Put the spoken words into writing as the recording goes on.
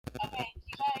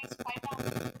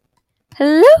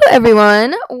Hello,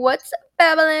 everyone. What's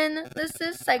babbling? This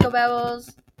is Psycho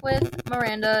Babbles with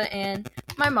Miranda and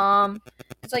my mom.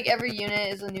 It's like every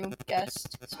unit is a new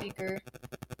guest speaker,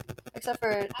 except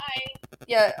for Hi.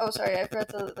 yeah. Oh, sorry, I forgot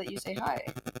to let you say hi.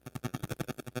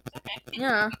 Okay.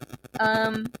 Yeah.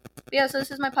 Yeah. So this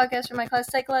is my podcast for my class,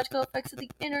 Psychological Effects of the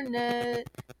Internet.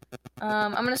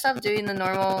 I'm gonna stop doing the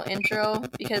normal intro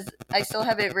because I still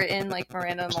have it written like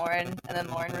Miranda and Lauren, and then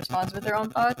Lauren responds with her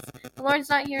own thoughts. But Lauren's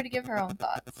not here to give her own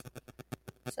thoughts.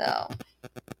 So,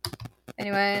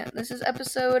 anyway, this is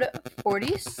episode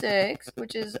 46,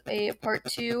 which is a part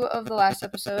 2 of the last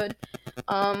episode.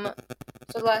 So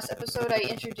the last episode I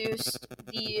introduced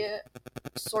the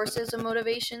sources of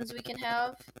motivations we can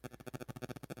have,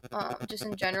 just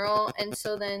in general. And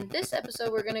so then this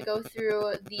episode we're going to go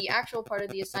through the actual part of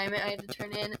the assignment I had to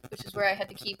turn in, which is where I had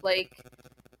to keep like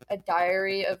a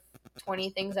diary of 20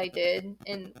 things I did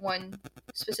in one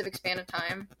specific span of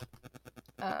time.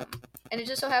 And it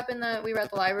just so happened that we were at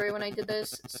the library when I did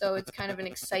this, so it's kind of an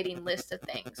exciting list of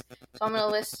things. So I'm going to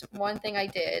list one thing I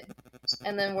did,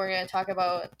 and then we're going to talk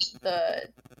about the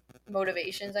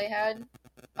motivations I had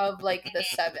of like the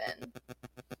 7.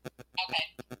 Okay.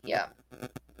 Yeah.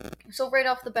 So right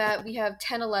off the bat, we have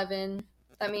 10:11.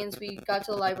 That means we got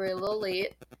to the library a little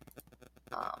late.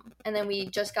 And then we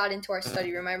just got into our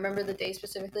study room. I remember the day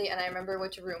specifically, and I remember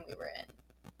which room we were in.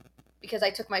 Because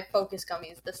I took my focus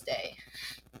gummies this day.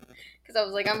 Because I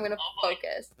was like, I'm going to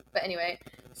focus. But anyway,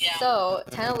 Yeah. So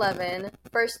 10:11,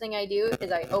 first thing I do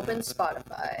is I open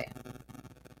Spotify.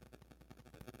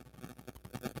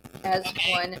 As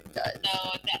one does.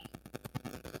 So that's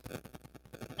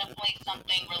definitely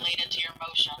something related to your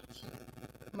emotions.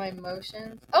 My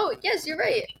emotions? Oh, yes, you're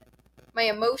right. My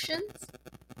emotions?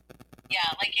 Yeah,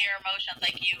 like your emotions,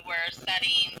 like you were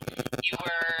setting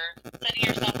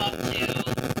yourself up to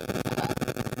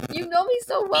You know me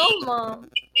so well, Mom.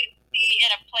 Be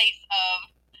in a place of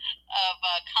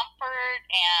comfort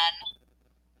and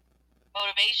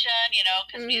motivation,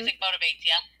 because music motivates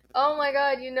you. Oh my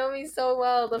god, you know me so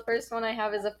well. The first one I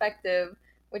have is effective,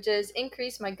 which is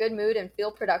increase my good mood and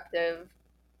feel productive.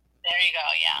 There you go,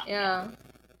 yeah. Yeah.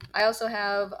 I also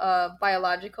have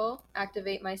biological,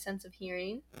 activate my sense of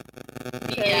hearing.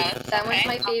 Because that one's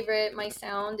my favorite. My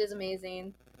sound is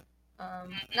amazing.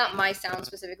 Not my sound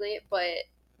specifically, but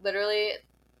literally,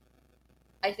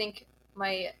 I think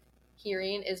my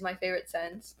hearing is my favorite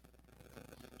sense.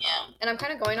 Yeah. And I'm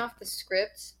kind of going off the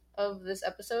script of this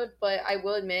episode, but I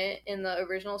will admit, in the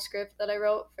original script that I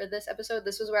wrote for this episode,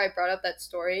 this was where I brought up that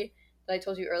story that I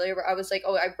told you earlier, where I was like,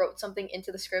 oh, I wrote something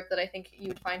into the script that I think you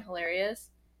would find hilarious.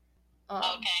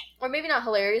 Okay. Or maybe not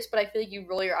hilarious, but I feel like you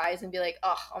roll your eyes and be like,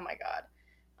 oh my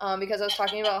god. Because I was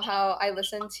talking about how I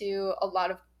listen to a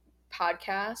lot of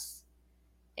podcasts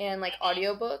and like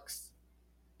audiobooks.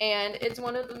 And it's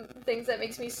one of the things that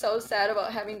makes me so sad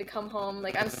about having to come home.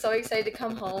 Like, I'm so excited to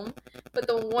come home. But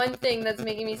the one thing that's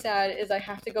making me sad is I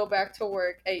have to go back to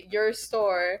work at your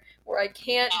store where I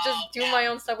can't just do my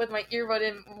own stuff with my earbud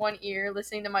in one ear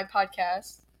listening to my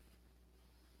podcast.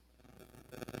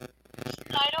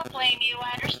 I don't blame you.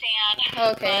 I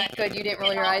understand. Okay, good. You didn't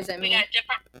roll your eyes at me. We got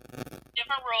different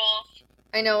rules.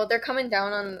 I know. They're coming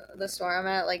down on the store I'm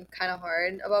at, like, kind of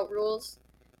hard about rules.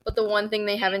 But the one thing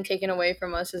they haven't taken away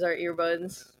from us is our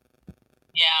earbuds.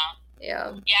 Yeah.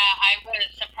 Yeah. Yeah, I was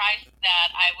surprised that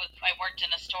I worked in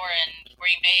a store in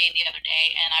Green Bay the other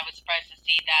day, and I was surprised to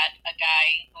see that a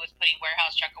guy who was putting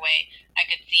warehouse truck away, I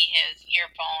could see his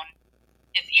earphone,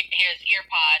 his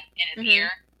earpod in his ear.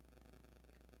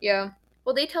 Yeah.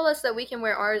 Well, they tell us that we can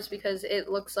wear ours because it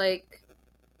looks like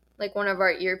one of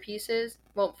our earpieces.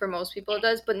 Well, for most people it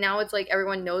does, but now it's like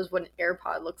everyone knows what an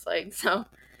AirPod looks like, so...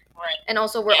 Right. And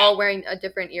also, we're all wearing a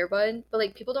different earbud, but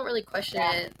like people don't really question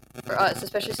it for us,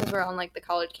 especially since we're on like the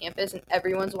college campus and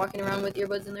everyone's walking around with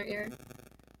earbuds in their ear.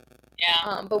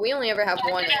 Yeah. But we only ever have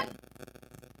one in. I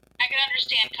can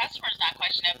understand customers not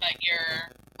questioning it, but your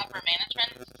upper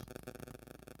management.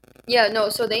 Yeah, no.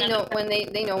 So they know when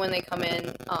they come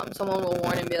in. Someone will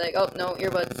warn and be like, "Oh no,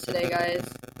 earbuds today, guys.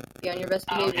 Be on your best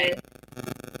behavior." Okay.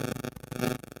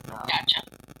 Gotcha.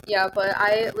 Yeah, but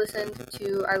I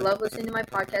love listening to my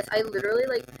podcast. I literally,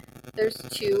 like, there's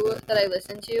 2 that I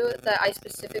listen to that I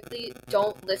specifically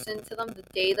don't listen to them the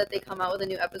day that they come out with a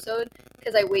new episode,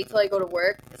 because I wait till I go to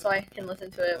work so I can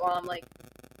listen to it while I'm, like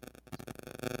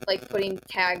putting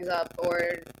tags up,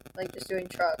 or, like, just doing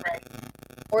truck. Right.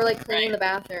 Or, like, cleaning the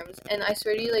bathrooms. And I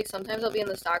swear to you, like, sometimes I'll be in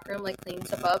the stockroom, like, cleaning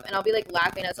stuff up, and I'll be, like,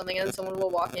 laughing at something, and then someone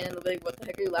will walk in, and they'll be like, what the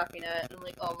heck are you laughing at? And I'm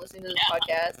like, oh, I'm listening to this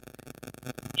podcast.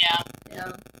 Yeah.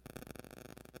 Yeah.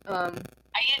 I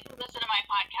used to listen to my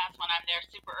podcast when I'm there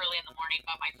super early in the morning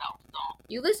by myself. So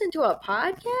You listen to a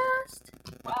podcast?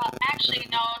 well, actually,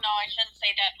 no, I shouldn't say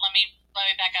that. Let me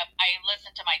back up. I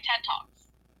listen to my TED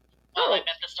Talks while I'm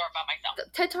at the store by myself.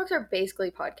 TED Talks are basically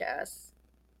podcasts.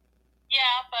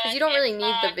 Yeah, but because you don't really it's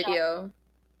need the not, video.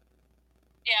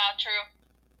 Yeah, true.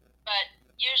 But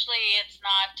usually it's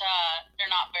not. They're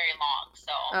not very long,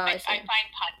 so I find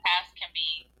podcasts can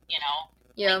be,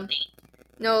 lengthy.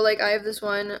 No, like I have this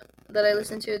one that I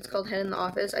listen to. It's called Head in the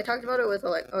Office. I talked about it with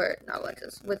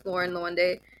with Lauren the one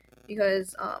day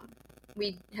because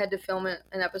we had to film an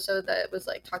episode that was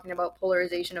like talking about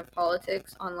polarization of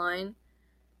politics online.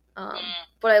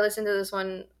 But I listened to this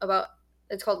one about,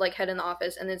 it's called like Head in the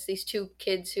Office, and it's these two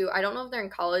kids who, I don't know if they're in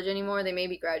college anymore, they may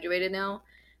be graduated now,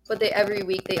 but every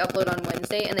week they upload on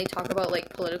Wednesday and they talk about like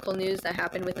political news that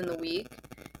happened within the week.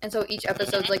 And so each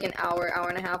episode's like an hour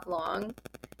and a half long.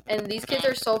 And these kids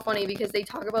are so funny because they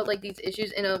talk about like these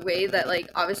issues in a way that like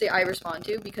obviously I respond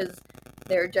to because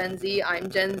they're Gen Z, I'm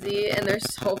Gen Z, and they're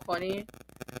so funny.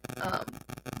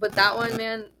 But that one,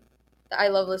 man, I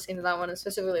love listening to that one,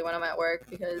 specifically when I'm at work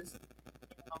because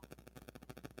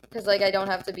like I don't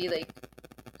have to be like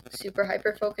super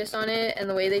hyper focused on it, and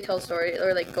the way they tell stories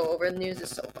or like go over the news is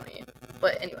so funny.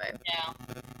 But anyway, yeah,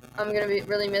 I'm gonna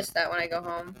really miss that when I go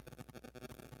home.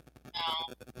 No.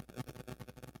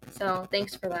 So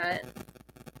thanks for that.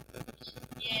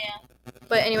 Yeah.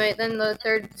 But anyway, then the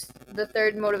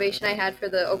third motivation I had for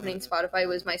the opening Spotify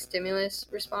was my stimulus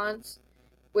response,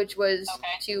 which was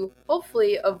to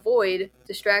hopefully avoid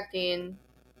distracting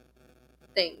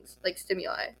things like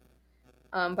stimuli.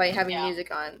 By having music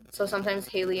on. So sometimes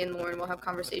Haley and Lauren will have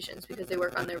conversations because they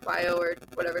work on their bio or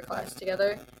whatever class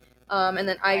together. And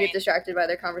then I get distracted by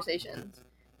their conversations.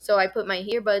 So I put my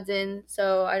earbuds in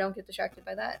so I don't get distracted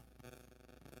by that.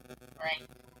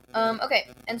 Right. Okay,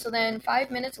 and so then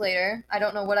 5 minutes later, I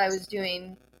don't know what I was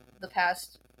doing the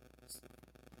past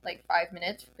like 5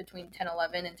 minutes between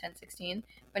 10:11 and 10:16.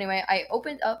 But anyway, I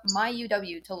opened up my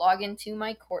UW to log into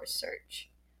my course search.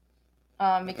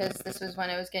 Because this was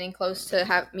when I was getting close to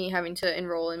having to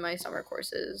enroll in my summer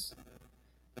courses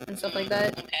and stuff like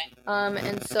that. Okay.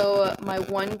 And so my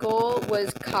one goal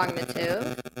was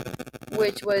cognitive,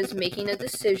 which was making a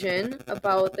decision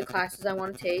about the classes I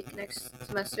want to take next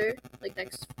semester, like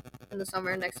next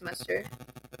semester.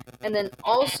 And then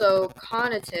also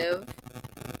cognitive,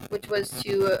 which was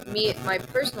to meet my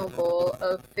personal goal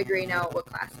of figuring out what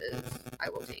classes I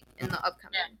will take in the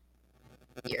upcoming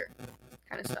year,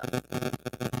 kind of stuff.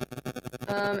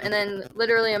 And then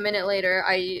literally a minute later,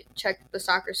 I checked the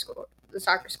soccer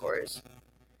scores.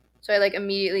 So I like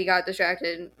immediately got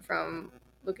distracted from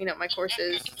looking up my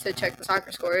courses to check the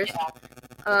soccer scores.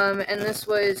 And this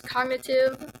was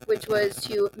cognitive, which was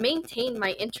to maintain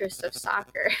my interest of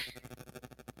soccer.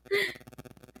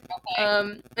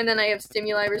 And then I have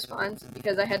stimuli response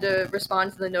because I had to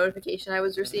respond to the notification I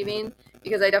was receiving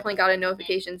because I definitely got a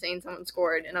notification saying someone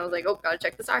scored, and I was like, oh, gotta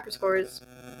check the soccer scores.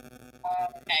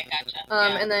 Okay, gotcha.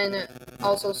 And then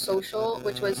also social,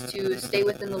 which was to stay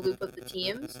within the loop of the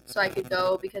teams, so I could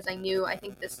go because I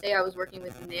think this day I was working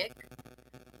with Nick,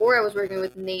 or I was working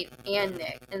with Nate and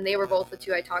Nick, and they were both the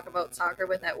two I talk about soccer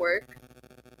with at work.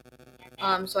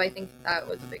 So I think that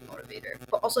was a big motivator.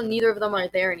 But also neither of them are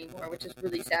there anymore, which is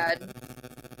really sad.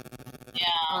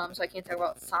 Yeah. So I can't talk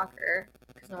about soccer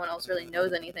because no one else really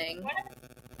knows anything.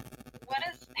 What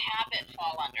does habit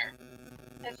fall under?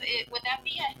 Would that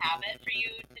be a habit for you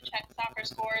to check soccer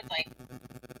scores? Like,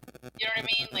 you know what I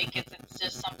mean? Like, it's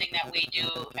just something that we do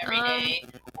every day.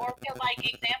 Or, like,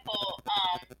 example,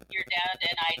 your dad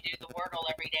and I do the Wordle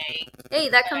every day. Hey,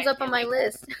 that comes up on my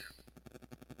list.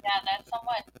 Yeah, that's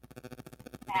somewhat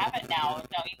habit now,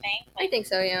 don't you think? I think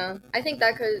so, yeah. I think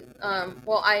that could,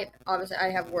 I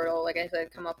have Wordle, like I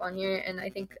said, come up on here, and I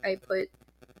think I put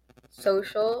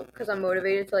social because I'm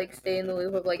motivated to like stay in the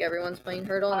loop of like everyone's playing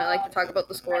Hurdle, and I like to talk about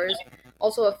the scores.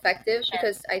 Also effective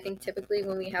because I think typically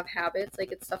when we have habits,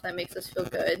 like it's stuff that makes us feel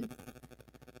good.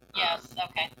 Yes.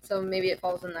 Okay. So maybe it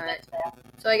falls in that.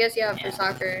 So I guess for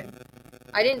soccer,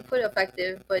 I didn't put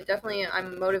effective, but definitely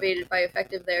I'm motivated by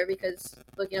effective there because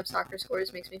looking up soccer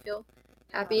scores makes me feel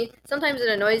happy. Sometimes it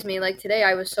annoys me. Like today,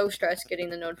 I was so stressed getting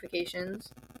the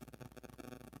notifications.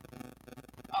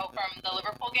 Oh, from the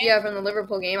Liverpool game? Yeah, from the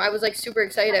Liverpool game. I was like super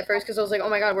excited at first because I was like, oh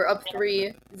my god, we're up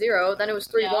 3-0. Then it was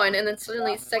 3-1, and then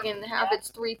suddenly second half it's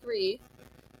 3-3.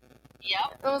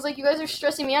 Yep. I was like, you guys are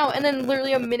stressing me out. And then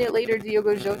literally a minute later,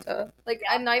 Diogo Jota. Like,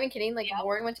 I'm not even kidding. Like,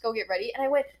 Lauren went to go get ready, and I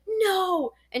went,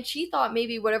 no! And she thought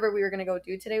maybe whatever we were going to go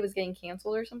do today was getting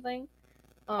canceled or something.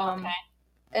 Okay.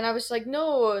 And I was like,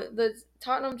 no, the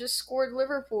Tottenham just scored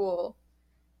Liverpool.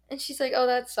 And she's like, oh,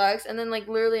 that sucks. And then, like,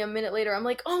 literally a minute later, I'm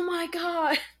like, oh my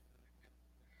god.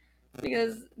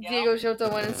 Because Diego Jota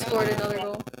went and scored another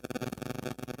goal.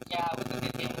 Yeah, it was a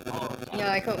good game. Oh,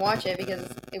 yeah, I couldn't watch it because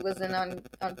it wasn't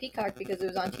on Peacock because it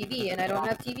was on TV, and I don't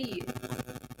have TV.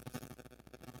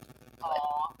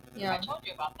 Aww. Yeah. I told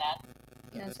you about that.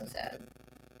 Yeah, it's so sad.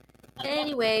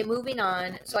 Anyway, moving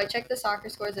on. So I checked the soccer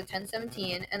scores at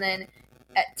 10:17, and then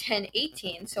at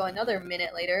 10:18, so another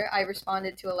minute later, I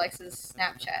responded to Alexa's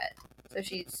Snapchat. So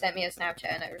she sent me a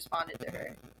Snapchat, and I responded to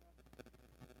her.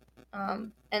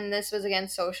 And this was again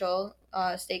social.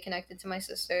 Stay connected to my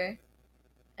sister.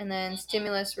 And then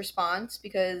stimulus response,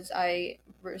 because I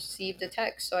received a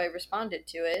text, so I responded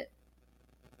to it.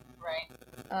 Right.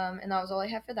 And that was all I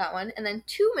had for that one. And then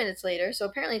 2 minutes later, so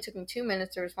apparently it took me 2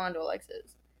 minutes to respond to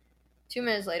Alexa's. 2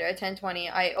 minutes later, at 10:20,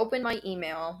 I opened my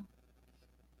email.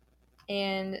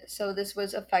 And so this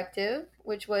was effective,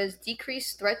 which was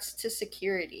decrease threats to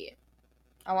security.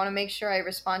 I want to make sure I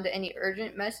respond to any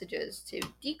urgent messages to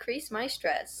decrease my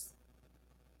stress.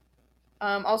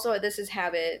 Also, this is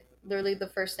habit. Literally, the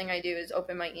first thing I do is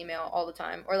open my email all the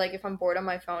time. Or, like, if I'm bored on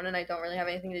my phone and I don't really have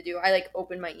anything to do, I, like,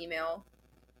 open my email.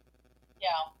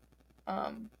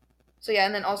 Yeah. So, yeah,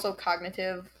 and then also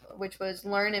cognitive, which was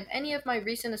learn if any of my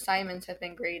recent assignments have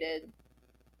been graded.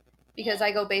 Because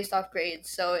I go based off grades.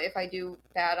 So, if I do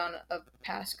bad on a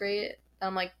pass grade,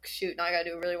 I'm like, shoot, now I gotta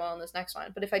do really well on this next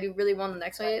one. But if I do really well on the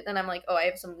next one, then I'm like, oh, I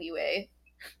have some leeway.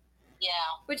 Yeah.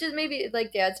 Which is maybe,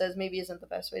 like Dad says, maybe isn't the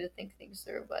best way to think things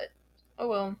through, but oh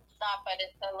well. It's not, but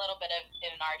it's a little bit of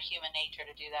in our human nature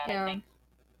to do that, Yeah. I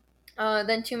think.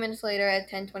 Then 2 minutes later at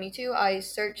 10:22, I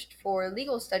searched for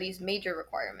legal studies major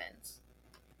requirements.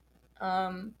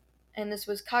 And this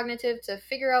was cognitive to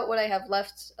figure out what I have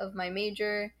left of my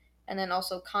major, and then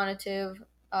also cognitive,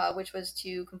 which was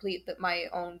to complete my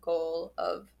own goal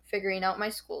of figuring out my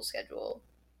school schedule.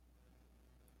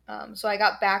 So I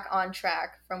got back on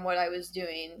track from what I was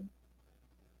doing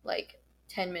like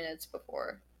 10 minutes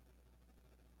before.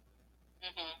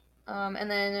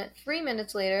 And then 3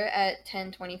 minutes later at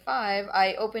 10:25,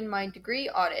 I opened my degree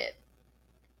audit,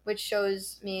 which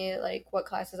shows me like what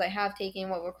classes I have taken,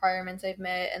 what requirements I've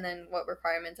met, and then what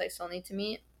requirements I still need to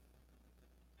meet.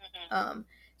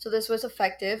 So this was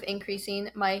effective, increasing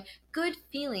my good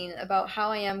feeling about how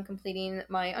I am completing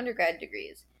my undergrad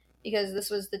degrees, because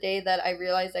this was the day that I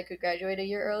realized I could graduate a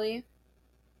year early.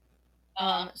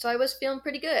 So I was feeling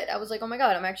pretty good. I was like, oh my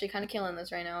god, I'm actually kind of killing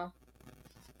this right now.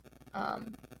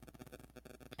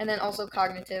 And then also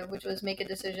cognitive, which was make a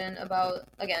decision about,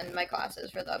 again, my classes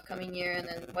for the upcoming year, and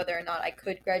then whether or not I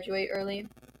could graduate early.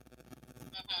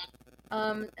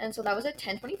 And so that was at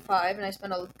 10:25, and I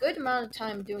spent a good amount of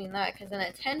time doing that, because then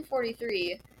at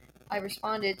 10:43, I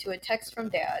responded to a text from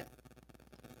Dad.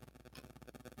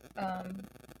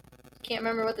 Can't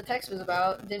remember what the text was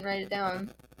about, didn't write it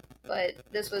down, but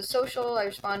this was social. I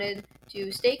responded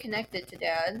to stay connected to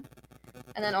Dad,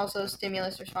 and then also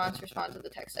stimulus response, respond to the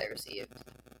text I received.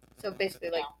 So basically,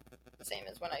 like, the same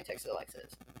as when I texted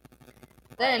Alexis.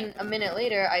 Then, a minute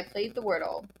later, I played the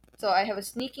Wordle. So I have a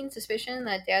sneaking suspicion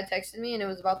that Dad texted me and it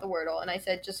was about the Wordle, and I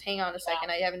said, just hang on a second,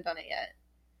 I haven't done it yet.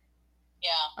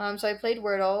 Yeah. So I played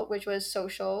Wordle, which was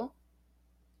social.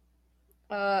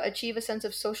 Achieve a sense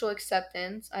of social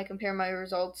acceptance. I compare my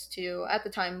results to, at the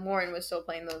time, Lauren was still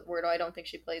playing the Wordle. I don't think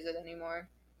she plays it anymore.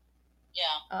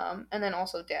 Yeah. And then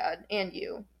also Dad and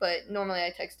you, but normally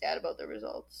I text Dad about the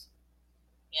results.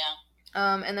 Yeah.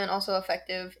 And then also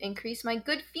effective, increase my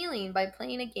good feeling by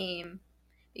playing a game,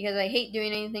 because I hate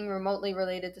doing anything remotely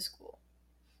related to school.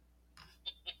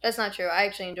 That's not true. I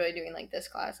actually enjoy doing like this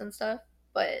class and stuff,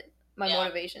 but my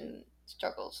motivation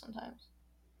struggles sometimes.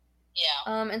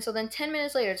 Yeah. And so then 10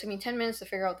 minutes later, it took me 10 minutes to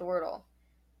figure out the Wordle.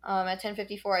 At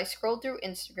 10:54, I scrolled through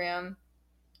Instagram,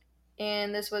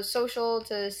 and this was social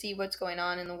to see what's going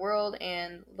on in the world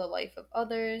and the life of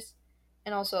others.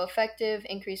 And also effective,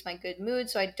 increase my good mood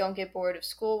so I don't get bored of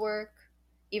schoolwork,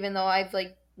 even though I've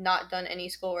like not done any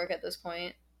schoolwork at this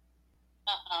point.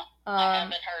 I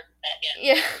haven't heard that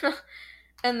yet. Yeah.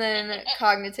 And then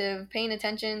cognitive, paying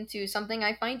attention to something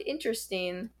I find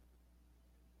interesting.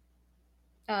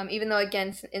 Even though,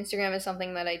 again, Instagram is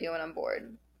something that I do when I'm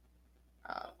bored.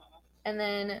 And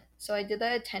then, so I did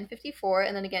that at 10:54,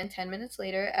 and then again 10 minutes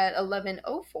later at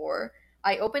 11:04,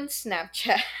 I opened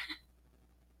Snapchat.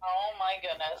 Oh my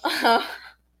goodness.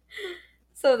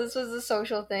 So this was a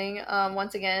social thing.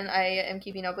 Once again, I am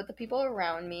keeping up with the people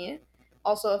around me.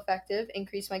 Also effective,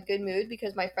 increase my good mood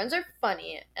because my friends are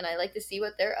funny and I like to see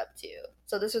what they're up to.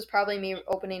 So this was probably me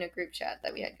opening a group chat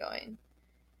that we had going.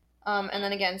 And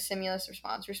then again, stimulus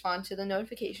response, respond to the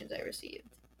notifications I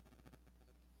received.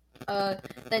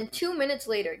 Then 2 minutes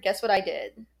later, guess what I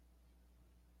did?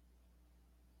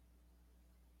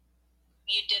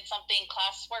 You did something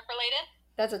classwork related?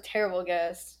 That's a terrible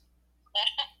guess.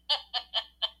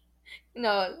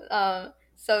 No,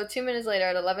 so 2 minutes later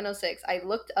at 11:06, I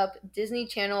looked up Disney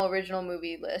Channel original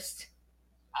movie list.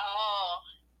 Oh.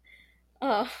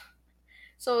 Uh,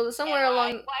 so somewhere And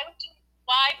along, where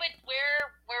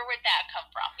would that come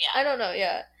from? Yeah. I don't know,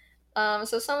 yeah.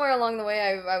 So somewhere along the way,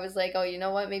 I was like, oh, you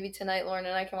know what? Maybe tonight Lauren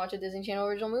and I can watch a Disney Channel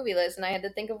original movie list, and I had to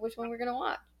think of which one we're gonna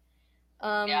watch.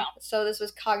 Yeah. So this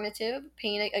was cognitive,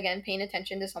 paying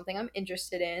attention to something I'm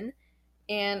interested in,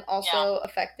 and also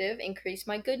effective, increase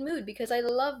my good mood because I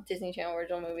love Disney Channel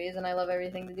original movies and I love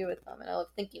everything to do with them and I love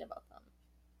thinking about them.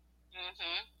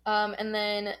 And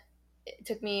then it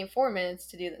took me 4 minutes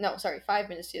to do that. No, sorry, 5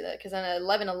 minutes to do that because then at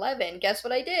 11:11, guess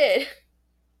what I did?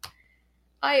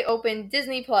 I opened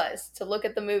Disney Plus to look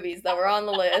at the movies that were on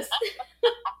the list.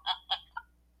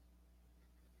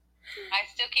 I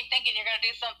still keep thinking you're gonna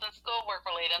do something schoolwork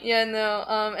related. Yeah, no.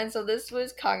 And so this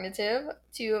was cognitive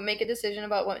to make a decision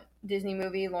about what Disney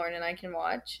movie Lauren and I can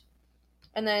watch,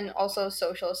 and then also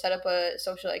social, set up a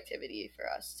social activity for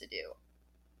us to do.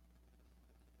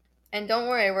 And don't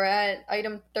worry, we're at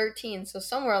item 13, so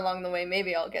somewhere along the way,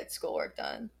 maybe I'll get schoolwork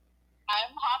done.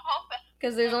 I'm hoping.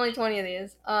 Because there's only 20 of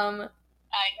these. I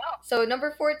know. So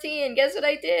number 14, guess what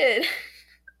I did?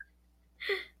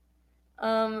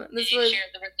 Did you share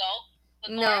the result?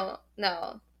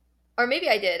 No. Or maybe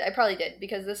I did. I probably did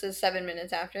because this is 7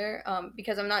 minutes after.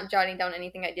 Because I'm not jotting down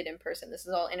anything I did in person. This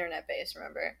is all internet based.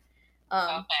 Remember.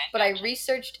 Okay. But gotcha. I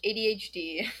researched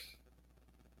ADHD.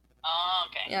 Oh,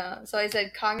 okay. Yeah. So I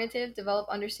said cognitive, develop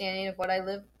understanding of what I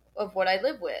live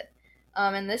with.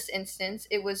 In this instance,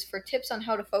 it was for tips on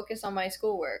how to focus on my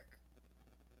schoolwork.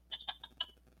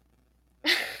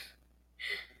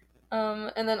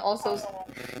 And then also,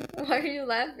 why are you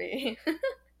laughing?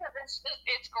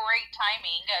 It's great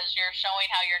timing because you're showing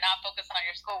how you're not focused on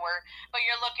your schoolwork, but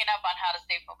you're looking up on how to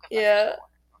stay focused on your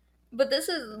schoolwork. But this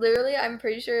is literally, I'm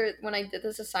pretty sure when I did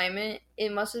this assignment,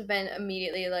 it must have been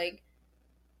immediately like,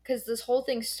 because this whole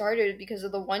thing started because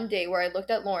of the one day where I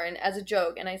looked at Lauren as a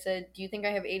joke and I said, do you think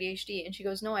I have ADHD? And she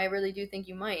goes, no, I really do think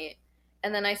you might.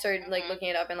 And then I started like looking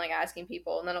it up and like asking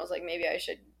people, and then I was like, maybe I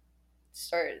should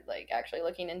start like actually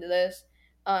looking into this.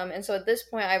 And so at this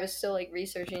point I was still like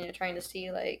researching and trying to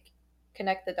see like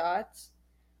connect the dots.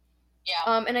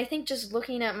 Yeah. And I think just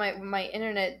looking at my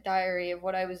internet diary of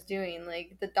what I was doing,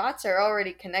 like the dots are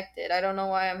already connected. I don't know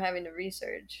why I'm having to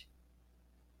research.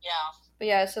 Yeah. But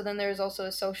yeah, so then there's also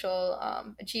a social,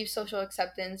 achieve social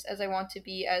acceptance as I want to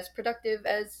be as productive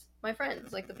as my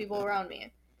friends, like the people around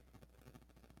me.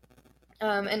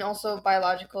 And also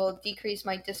biological, decrease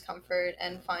my discomfort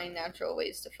and find natural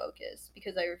ways to focus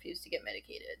because I refuse to get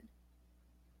medicated.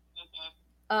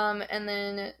 And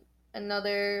then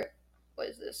another, what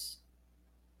is this?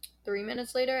 3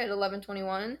 minutes later at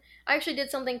 11:21, I actually did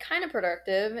something kind of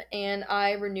productive and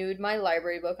I renewed my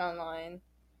library book online.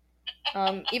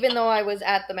 Even though I was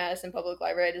at the Madison Public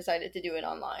Library, I decided to do it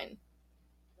online.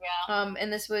 Yeah.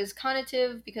 And this was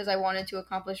cognitive because I wanted to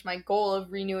accomplish my goal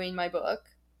of renewing my book.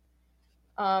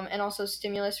 And also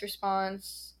stimulus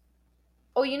response.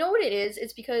 Oh, you know what it is?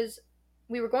 It's because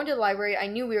we were going to the library. I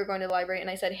knew we were going to the library, and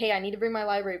I said, hey, I need to bring my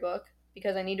library book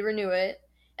because I need to renew it.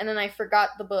 And then I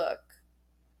forgot the book.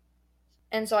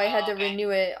 And so I had to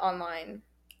renew it online.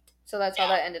 So that's how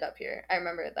that ended up here. I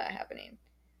remember that happening.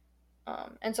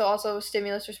 And so also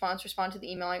stimulus response, respond to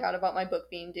the email I got about my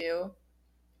book being due.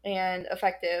 And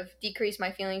effective, decrease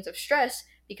my feelings of stress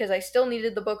because I still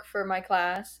needed the book for my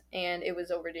class and it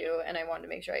was overdue and I wanted to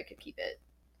make sure I could keep it.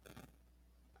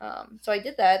 So I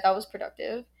did that. That was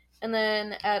productive. And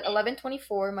then at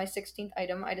 11:24, my 16th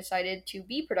item, I decided to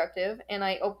be productive and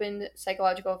I opened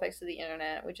Psychological Effects of the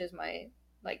Internet, which is my,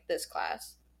 like, this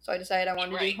class. So I decided I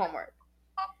wanted to do homework.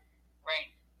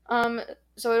 Right.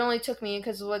 So it only took me,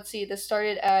 because let's see, this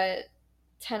started at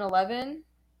 10:11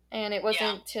 and it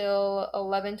wasn't till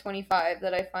 11:25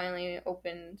 that I finally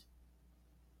opened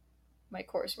my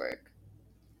coursework.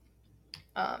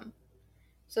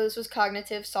 So this was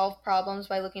cognitive, solve problems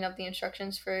by looking up the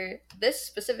instructions for this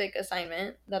specific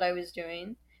assignment that I was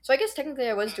doing. So I guess technically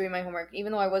I was doing my homework.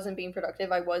 Even though I wasn't being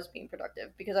productive, I was being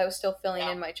productive because I was still filling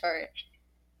in my chart.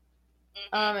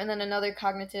 And then another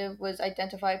cognitive was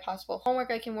identify possible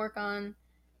homework I can work on.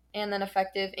 And then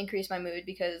effective, increase my mood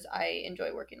because I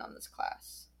enjoy working on this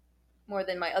class more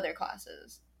than my other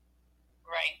classes.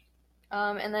 Right.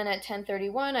 And then at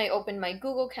 10:31, I opened my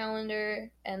Google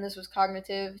Calendar, and this was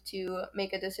cognitive to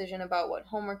make a decision about what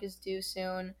homework is due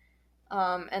soon,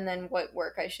 and then what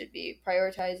work I should be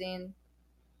prioritizing.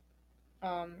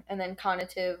 And then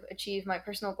cognitive, achieve my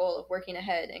personal goal of working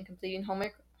ahead and completing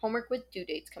homework with due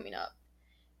dates coming up.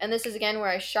 And this is again where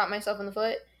I shot myself in the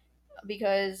foot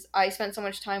because I spent so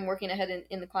much time working ahead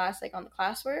in the class, like on the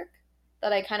classwork,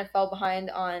 that I kind of fell behind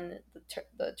on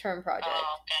the term project.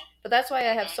 Oh, okay. But that's why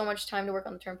I have so much time to work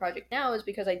on the term project now, is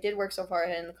because I did work so far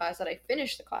ahead in the class that I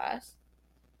finished the class.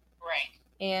 Right.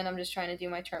 And I'm just trying to do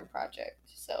my term project.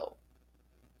 So,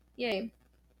 yay.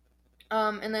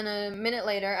 And then a minute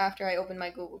later, after I opened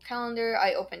my Google Calendar,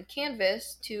 I opened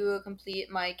Canvas to complete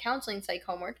my counseling psych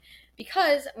homework,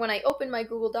 because when I opened my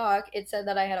Google Doc, it said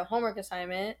that I had a homework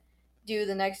assignment due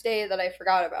the next day that I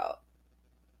forgot about.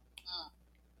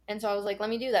 And so I was like, let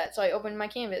me do that. So I opened my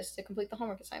Canvas to complete the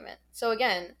homework assignment. So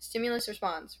again, stimulus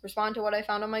response. Respond to what I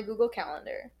found on my Google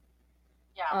Calendar.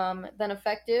 Yeah. Then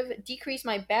effective, decrease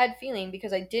my bad feeling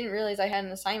because I didn't realize I had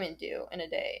an assignment due in a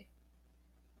day.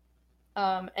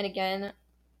 And again,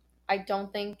 I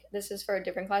don't think this is for a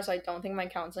different class, so I don't think my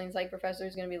counseling psych professor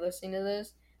is going to be listening to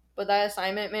this. But that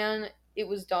assignment, man, it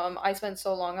was dumb. I spent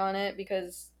so long on it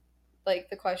because, like,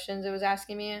 the questions it was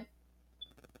asking me,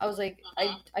 I was like,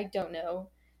 I don't know.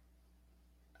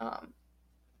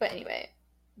 But anyway,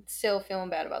 still feeling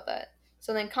bad about that.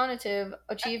 So then cognitive,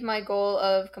 achieve my goal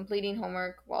of completing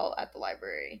homework while at the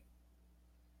library.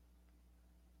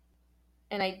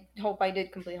 And I hope I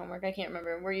did complete homework. I can't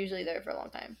remember. We're usually there for a long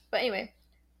time. But anyway,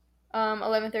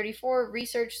 11:34,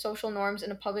 research social norms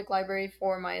in a public library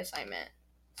for my assignment.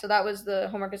 So that was the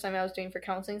homework assignment I was doing for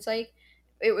counseling psych.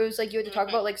 It was like you had to talk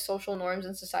about like social norms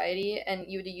in society, and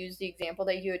you had to use the example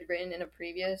that you had written in a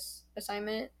previous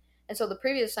assignment. And so the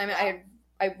previous assignment,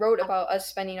 I wrote about us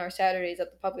spending our Saturdays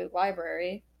at the public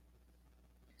library.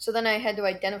 So then I had to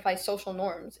identify social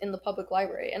norms in the public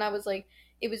library, and I was like,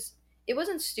 it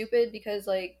wasn't stupid because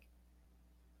like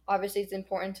obviously it's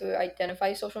important to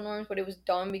identify social norms, but it was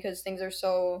dumb because things are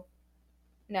so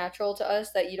natural to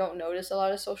us that you don't notice a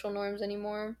lot of social norms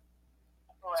anymore.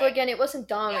 Right. So again, it wasn't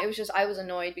dumb, it was just I was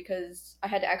annoyed because I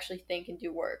had to actually think and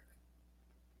do work.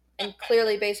 And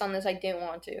clearly based on this I didn't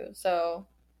want to. So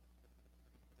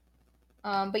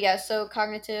but yeah, so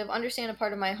cognitive, understand a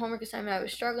part of my homework assignment I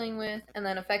was struggling with, and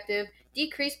then effective,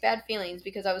 decrease bad feelings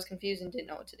because I was confused and didn't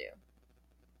know what to do.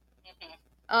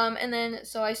 And then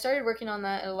so I started working on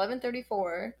that at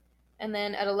 11:34, and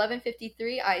then at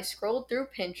 11:53 I scrolled through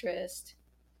Pinterest.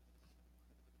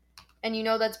 And you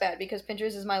know that's bad because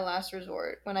Pinterest is my last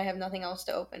resort when I have nothing else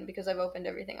to open because I've opened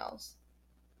everything else.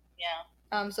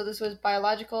 Yeah. So this was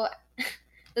biological.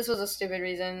 This was a stupid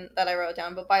reason that I wrote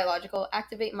down, but biological,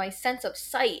 activate my sense of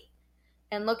sight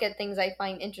and look at things I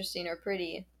find interesting or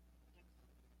pretty.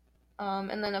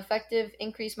 And then effective,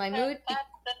 increase my mood. That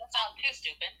doesn't sound too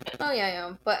stupid. Oh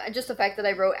yeah, but just the fact that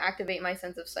I wrote activate my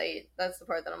sense of sight, that's the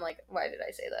part that I'm like, why did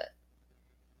I say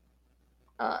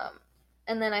that?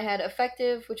 And then I had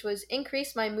effective, which was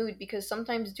increase my mood because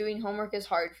sometimes doing homework is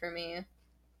hard for me.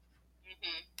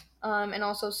 And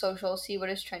also social, see what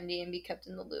is trendy and be kept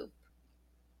in the loop.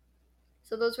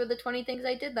 So those were the 20 things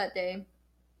I did that day.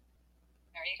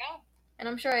 There you go. And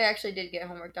I'm sure I actually did get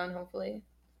homework done, hopefully.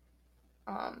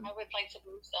 I would like to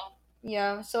believe so.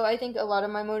 Yeah, so I think a lot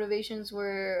of my motivations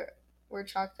were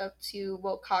chalked up to,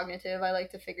 well, cognitive. I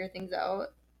like to figure things out.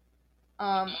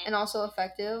 And also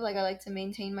effective. Like, I like to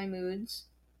maintain my moods.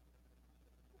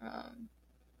 And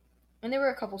there were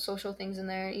a couple social things in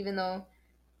there, even though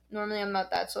normally I'm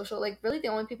not that social. Like, really the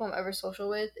only people I'm ever social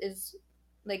with is,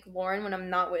 like, Lauren when I'm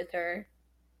not with her.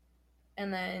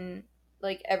 And then,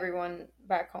 like, everyone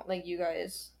back home, like, you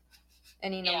guys.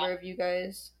 Any number of you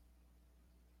guys.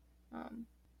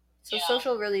 So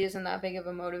social really isn't that big of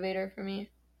a motivator for me.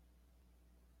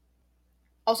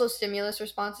 Also, stimulus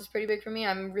response is pretty big for me.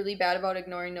 I'm really bad about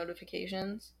ignoring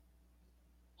notifications.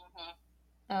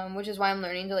 Which is why I'm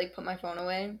learning to, like, put my phone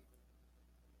away.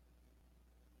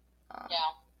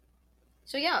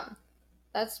 So yeah,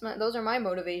 those are my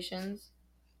motivations,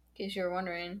 in case you were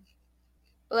wondering.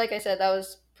 But like I said, that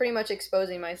was pretty much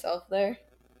exposing myself there.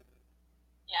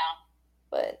 Yeah.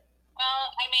 But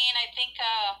well, I mean, I think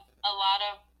a lot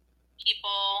of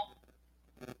people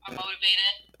are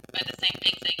motivated by the same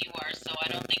things that you are, so I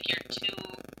don't think you're too,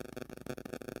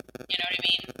 you know what I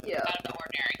mean? Yeah. Out of the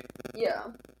ordinary.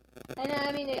 Yeah. And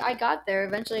I mean, I got there.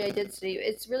 Eventually, I did study.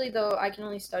 It's really, though, I can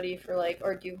only study for, like,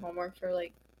 or do homework for,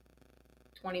 like,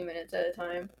 20 minutes at a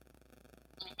time.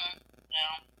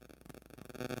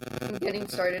 Yeah. And getting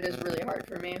started is really hard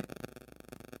for me.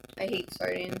 I hate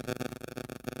starting.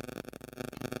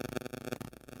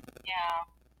 Yeah.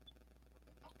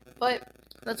 But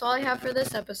that's all I have for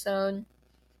this episode.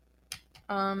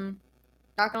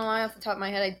 Not gonna lie, off the top of my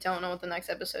head, I don't know what the next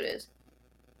episode is.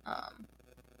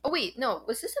 Oh wait, no,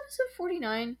 was this episode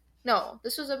 49? No,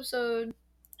 this was episode.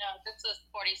 No, this was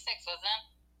 46, wasn't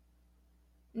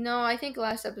it? No, I think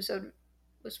last episode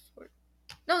was 40.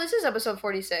 No, this is episode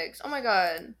 46. Oh my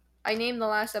god, I named the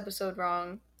last episode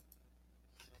wrong.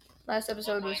 Last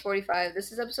episode was 45.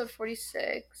 This is episode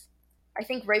 46. I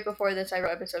think right before this I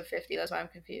wrote episode 50. That's why I'm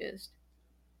confused.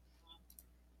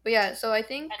 But yeah, so I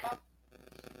think.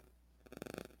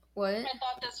 What? I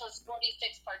thought this was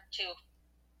 46 part 2.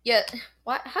 Yeah.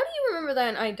 Why? How do you remember that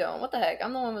and I don't? What the heck?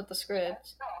 I'm the one with the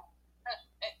script.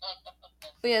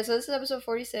 But yeah, so this is episode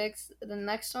 46. The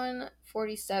next one,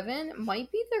 47,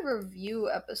 might be the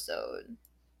review episode.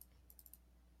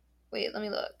 Wait, let me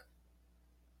look.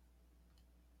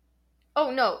 Oh,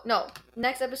 no.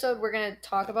 Next episode, we're going to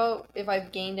talk about if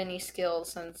I've gained any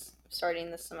skills since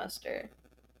starting this semester.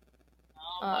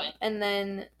 And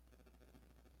then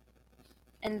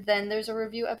there's a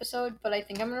review episode, but I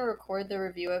think I'm going to record the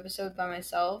review episode by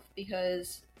myself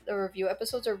because the review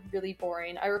episodes are really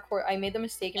boring. I made the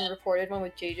mistake and recorded one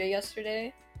with JJ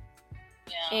yesterday.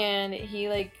 Yeah. And he,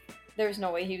 like, there was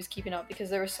no way he was keeping up because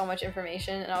there was so much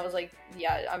information, and I was like,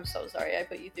 yeah, I'm so sorry I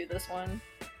put you through this one.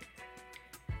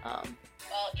 Well,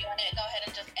 you want to go ahead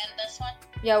and just end this one?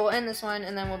 Yeah, we'll end this one,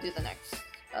 and then we'll do the next.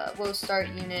 We'll start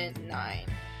Unit 9.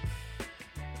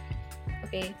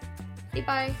 Okay. Say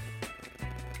bye.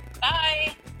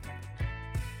 Bye!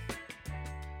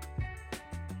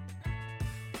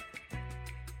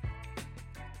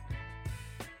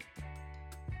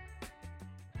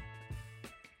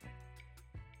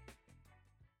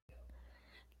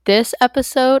 This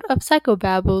episode of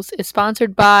Psychobabbles is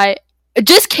sponsored by...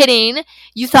 Just kidding!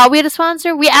 You thought we had a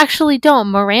sponsor? We actually don't.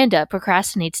 Miranda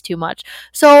procrastinates too much.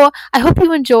 So I hope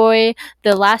you enjoy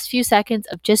the last few seconds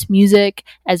of just music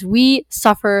as we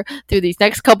suffer through these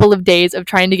next couple of days of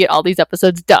trying to get all these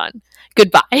episodes done.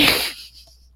 Goodbye.